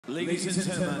Ladies and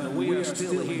gentlemen, we are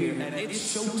still here, and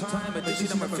it's showtime edition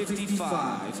number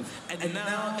 55. And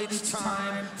now it's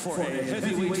time for a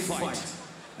heavyweight fight.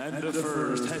 And the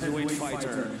first heavyweight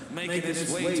fighter making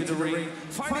his way to the ring,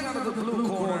 fighting out of the blue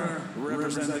corner,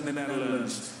 representing the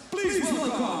Netherlands. Please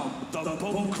welcome the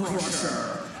Bone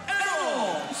Crusher,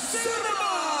 Errol Zimmerman!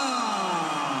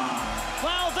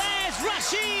 Well, there's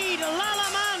Rashid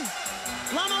Lalaman.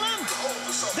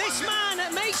 This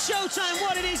man makes Showtime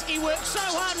what it is. He works so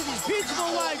hard with his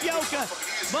beautiful wife, Yoka,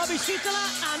 Bobby Sitala,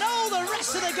 and all the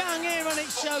rest of the gang here on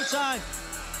It's Showtime.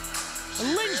 A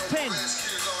linchpin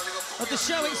of the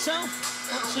show itself.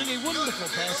 Absolutely wonderful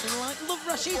person. I love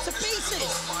Rashid to pieces.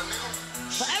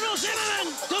 But Errol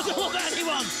Zimmerman doesn't love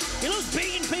anyone. He loves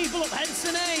beating people up, hence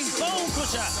the name, Bone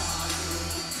Crusher.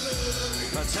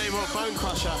 I'll tell you what, Bone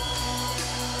Crusher,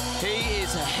 he is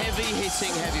a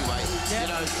heavy-hitting heavyweight. Yeah. You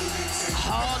know,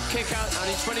 hard kicker,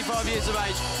 only 25 years of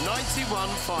age, 91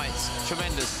 fights.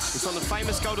 Tremendous. He's on the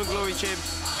famous Golden Glory gym,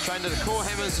 trained at the Core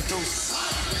Hammers, of course.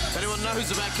 If anyone knows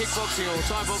about kickboxing or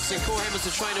Thai boxing, Core Hammers, the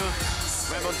trainer of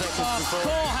Ramon before.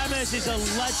 Core Hammers is a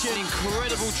legend. An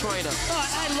incredible trainer. Oh,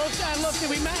 I loved him.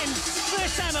 We met him.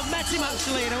 First time I've met him,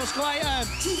 actually, and it was quite,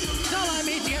 it's not like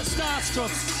me to get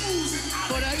starstruck.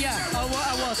 But yeah, I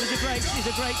was. He's a great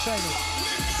trainer.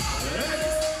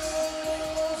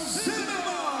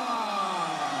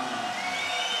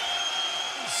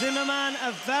 Zimmerman,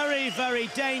 a very, very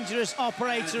dangerous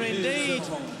operator indeed.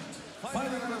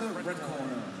 Fighting out of the red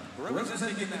corner,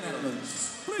 representing the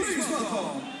Netherlands. Please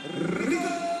welcome Rico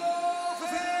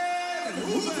Verhoeven!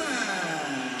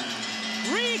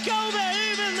 Rico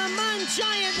Verhoeven, the man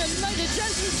giant, the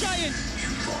gentle giant,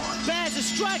 bears a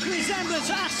striking resemblance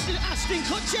to Ashton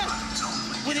Kutcher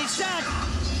with his dad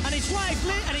and his wife,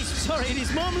 and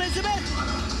his mum, Elizabeth.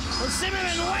 And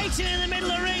Zimmerman waiting in the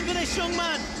middle of the ring for this young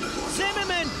man.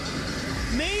 Zimmerman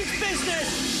means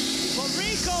business, but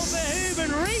Rico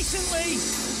Verhoeven recently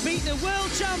beat the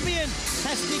world champion,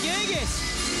 Hestigagis,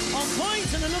 on points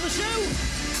in another show.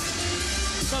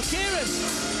 So, Kieran,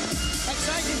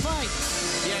 exciting fight.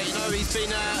 Yeah, you know, he's been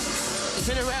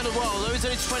around a while, though he's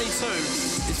only 22.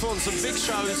 He's fought on some big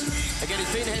shows. Again,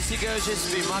 he's been Hestigagis, he's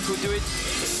been Michael Dewitt,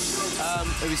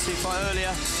 who we see fight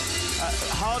earlier.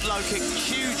 Hard low kick,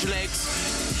 huge legs,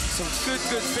 some good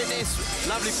fitness,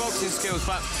 lovely boxing skills,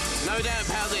 but no doubt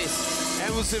about this,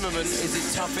 Errol Zimmerman is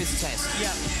his toughest test. Yeah,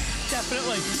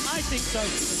 definitely. I think so.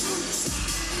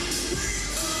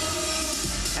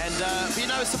 And, you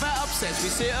know, it's about upsets.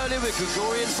 We see it earlier with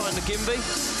Gregorian fighting the Gimby.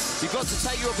 You've got to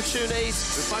take your opportunities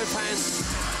with both hands.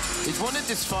 He's wanted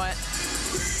this fight.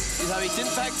 You know, he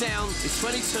didn't back down. He's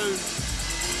 22.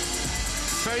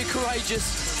 Very courageous.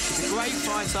 He's a great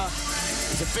fighter.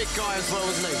 He's a big guy as well,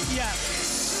 isn't he? Yeah.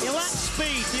 He lacks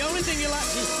speed. The only thing he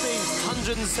lacks is speed.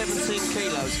 117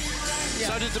 kilos.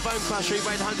 Yeah. So did the Bone Crusher. He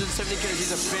weighed 170 kilos.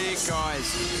 He's a big guy.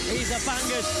 He's a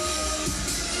banger.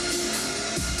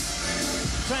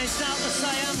 Trains out the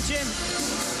Siam gym.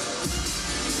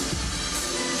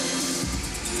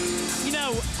 You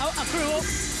know, I grew up.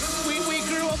 We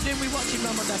grew up, didn't we, watching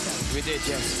Ramon Decker? We did,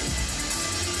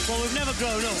 yes. Well, we've never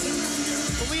grown up,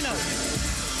 but we know.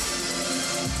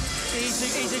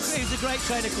 He's a great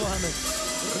trainer, Kohamed.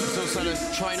 He's also the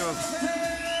trainer of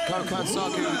Kokan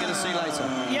Saki, who we're going to see later.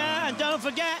 Yeah, and don't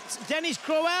forget, Dennis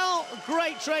Crowell,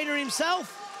 great trainer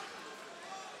himself.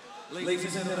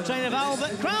 Trainer of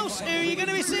Albert Kraus, who you're going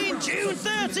to be seeing June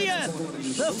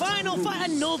 30th. The final fight,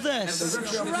 another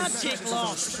tragic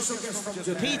loss.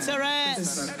 Peter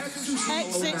Ayres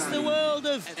exits the world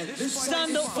of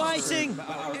stand-up fighting,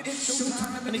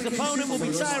 and his opponent will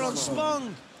be Tyrone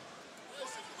Spong.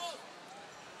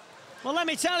 Well, let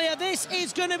me tell you, this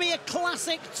is going to be a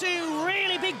classic. Two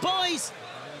really big boys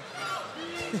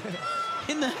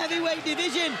in the heavyweight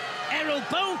division. Errol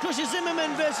Bone Crusher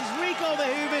Zimmerman versus Rico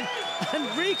Verhoeven.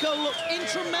 And Rico looked in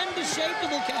tremendous shape,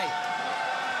 Double K.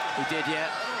 He did, yeah.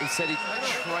 He said he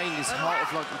trained his heart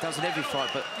off like he does in every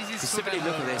fight, but specifically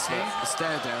look at this, okay. The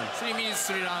stare down. 3 minutes,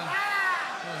 3 rounds.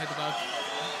 No headbutt.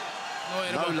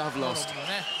 No love lost.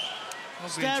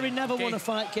 Staring never won a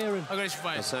fight, Kieran. No,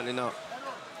 certainly not.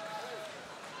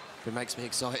 It makes me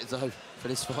excited, though, for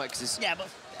this fight, because it's... Yeah, but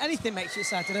anything makes you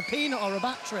excited. A peanut or a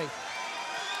battery.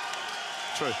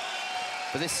 True.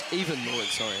 But this even more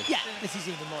exciting. Yeah, this is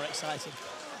even more exciting.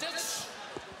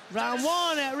 Round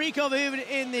one, Rico Verhoeven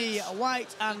in the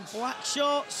white and black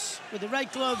shorts with the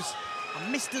red gloves,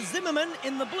 and Mr. Zimmerman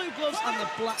in the blue gloves and the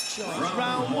black shorts.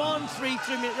 Round one, 3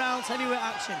 3-minute rounds, heavyweight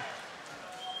action.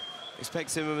 Expect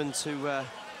Zimmerman to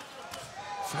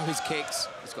throw his kicks.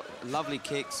 He's got lovely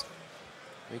kicks.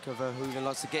 Rico Verhoeven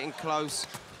likes to get in close,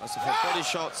 likes to hit body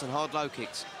shots and hard low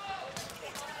kicks.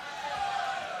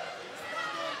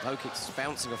 Low kicks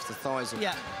bouncing off the thighs.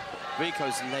 Yeah.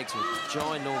 Rico's legs were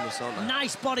ginormous, aren't they?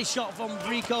 Nice body shot from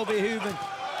Rico Verhoeven.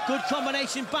 Good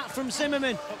combination back from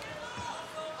Zimmerman.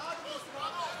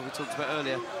 What we talked about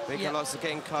earlier. Rico likes to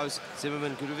get in close.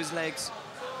 Zimmerman good with his legs.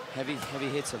 Heavy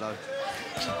hitter though.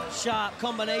 Sharp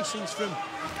combinations from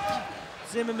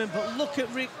Zimmerman, but look at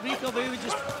Rico Verhoeven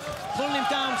just pulling him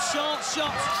down. Short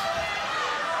shots.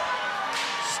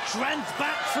 Strength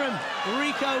back from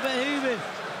Rico Verhoeven.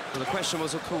 Well, the question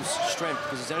was, of course, strength,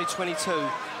 because he's only 22. You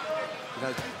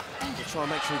know, to try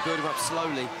and make sure we build him up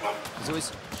slowly. He's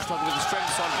always struggling with the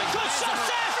strength side. Good shot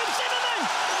there from Zimmerman!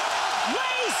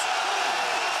 Raise!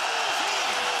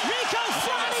 Rico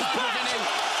flat his back!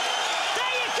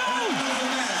 There you go!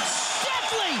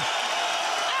 Deadly!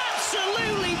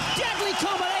 Absolutely deadly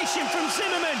combination from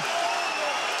Zimmerman!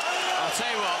 I'll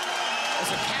tell you what,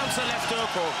 it's a counter left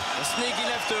hook or a sneaky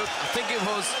left hook, I think it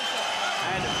was,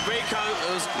 and Rico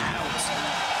was out.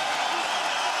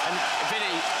 And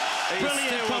Vinny,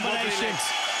 brilliant combination.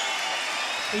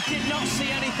 He did not see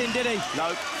anything, did he?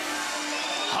 No.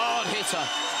 Hard hitter.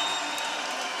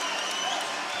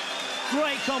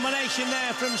 Great combination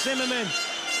there from Zimmerman.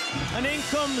 And in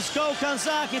comes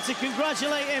Kanzaki to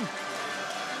congratulate him.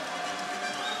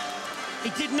 He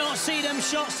did not see them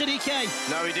shots, did he, Kay?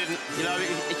 No, he didn't. You know,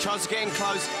 he tries to get in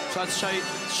close, tries to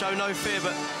show no fear,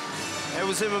 but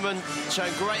Errol Zimmerman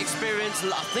showing great experience.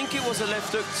 I think it was a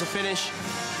left hook to finish.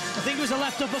 I think it was a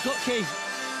left uppercut, Key.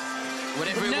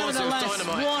 Whatever it was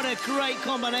dynamite. What a great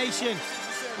combination.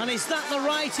 And is that the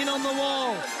writing on the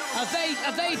wall? Have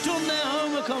they done their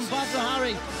homework on Badr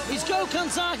Hari? Is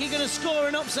Kanzaki going to score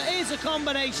an upset? Here's a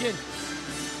combination.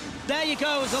 There you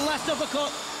go, it's a left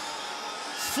uppercut.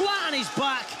 Flat on his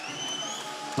back.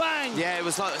 Bang. Yeah, it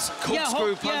was like a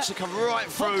corkscrew punch to come right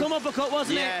through. Come uppercut,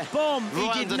 wasn't it? Boom.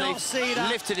 Right he did not see that.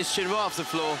 Lifted his chin right off the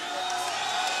floor.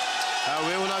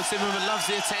 We all know Zimmerman loves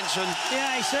the attention.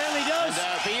 Yeah, he certainly does.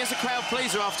 And, but he is a crowd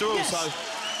pleaser after all, so.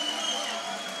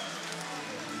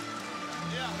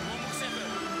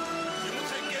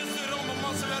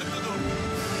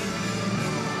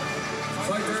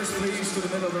 Fighters, please, to the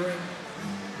middle of the ring.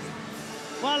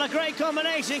 Well, a great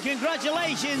combination.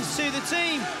 Congratulations to the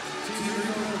team.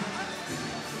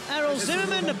 Errol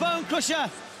Zimmerman, the bone crusher,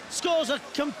 scores a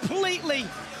completely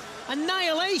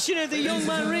annihilation of the young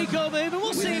man Rico Verhoeven.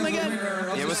 We'll see him again.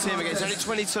 Yeah, we'll see him again. He's only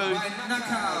 22. By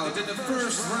knockout in the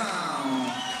first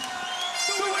round.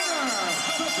 The winner,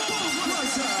 the bone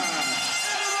crusher,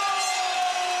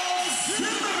 Errol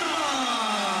Zimmerman.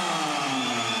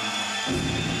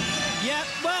 Yeah,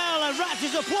 well, a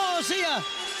rapturous applause here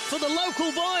for the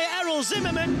local boy, Errol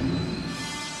Zimmerman.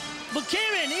 But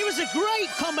Kieran, he was a great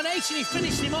combination. He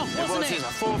finished him off, wasn't it? It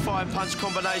was a 4-5 punch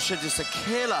combination, just a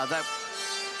killer. That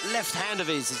left hand of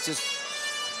his is just,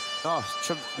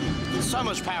 so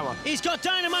much power. He's got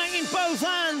dynamite in both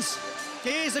hands.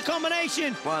 Here's the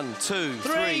combination. 1, 2,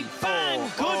 3, 4.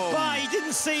 Bang! Goodbye. He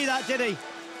didn't see that, did he?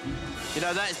 You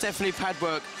know, that's definitely pad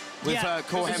work with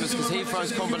Core Hammers, because he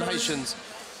throws combinations.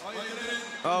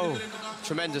 Oh,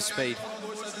 tremendous speed.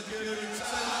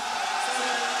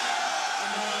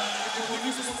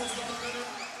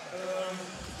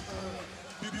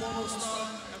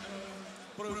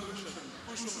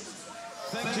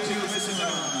 Thank you,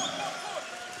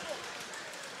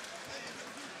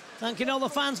 Thanking all the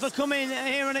fans for coming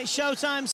here, and it's showtime.